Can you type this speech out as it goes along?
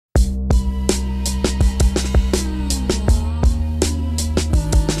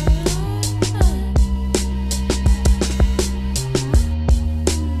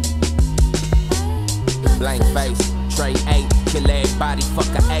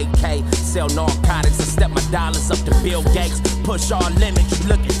AK. Sell narcotics and step my dollars up to Bill Gates. Push all limits, you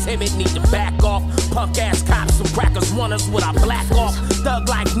looking timid, need to back off. Punk ass cops, some crackers want us with our black off. Thug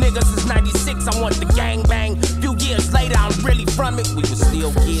like niggas since 96, I want the gang bang. Few years later, I'm really from it, we was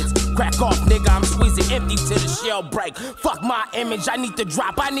still kids. Crack off, nigga, I'm squeezing empty till the shell break. Fuck my image, I need to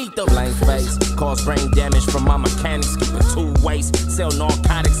drop, I need the blank face. Cause brain damage from my mechanics, keep it 2 ways. Sell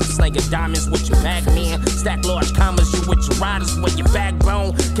narcotics, I'm slinging diamonds with your bag man. Stack large commas, you with your riders, with your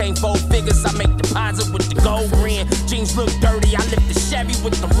backbone. Came 4 figures, I make deposit with the gold ring. Jeans look dirty, I lift the Chevy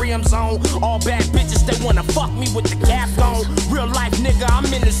with the rims on. All bad bitches, they wanna fuck me with the cap on. Real life nigga, I'm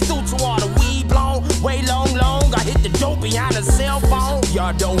in the stew to all the weed blown. Way long, I hit the dope behind a cell phone.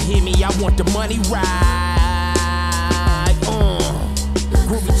 Y'all don't hear me, I want the money right.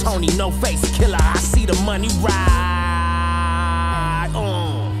 Groovy Tony, no face killer, I see the money right.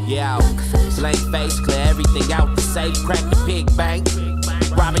 Yeah, blank face, clear everything out the safe, crack the pig bank.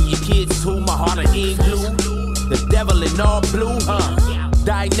 Robbing your kids too, my heart an igloo. The devil in all blue,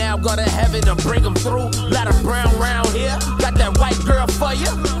 Die now, go to heaven and bring them through. Lot of brown round here, got that white girl for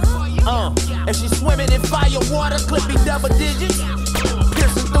you. If she swimming in fire water, clip me double digits.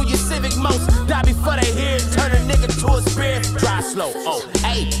 Piercing through your civic most, die before they hear it. Turn a nigga to a spirit. Drive slow,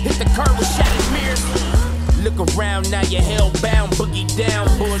 hit the curb with shattered mirrors. Look around, now you're hellbound, boogie down.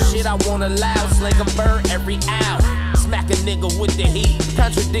 Bullshit I won't allow, sling a bird every hour. Smack a nigga with the heat,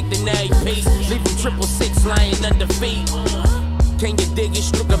 contradicting AP. Leave him 666 lying under feet. Can you dig it?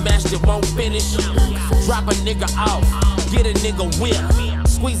 Stricker match that won't finish. Drop a nigga off, get a nigga whip.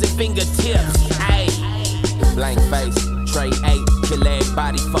 Squeeze your fingertips, ayy. Blank face, tray 8, kill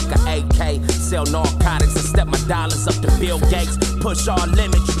everybody, fuck a AK. Sell narcotics and step my dollars up to Bill Gates. Push all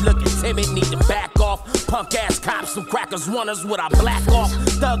limits, you looking timid, need to back off. Punk ass cops, some crackers want us with our black off.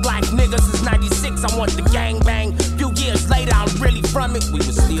 Thug like niggas since 96, I want the gang bang. Few years later, I'm really from it, we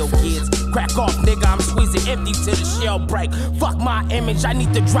was still kids. Crack off, nigga, I'm squeezing empty till the shell break. Fuck my image, I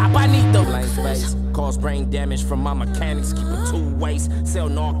need to drop, I need the blank face. Cause brain damage from my mechanics, keep it 2 ways. Sell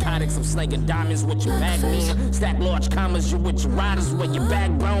narcotics, I'm slinging diamonds with your bag man. Stack large commas, you with your riders, with your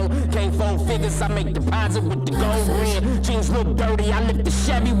backbone. Came 4 figures, I make deposit with the gold ring. Jeans look dirty, I lift the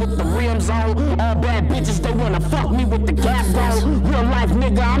Chevy with the rims on. All bad bitches, they wanna fuck me with the cap on. Real life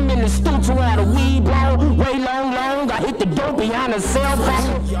nigga, I'm in the stew to all the weed blown. Way long, I hit the dope behind a cell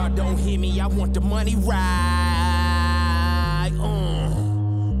phone. Y'all don't hear me, I want the money right.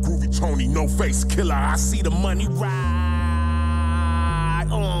 Groovy Tony, no face killer, I see the money right.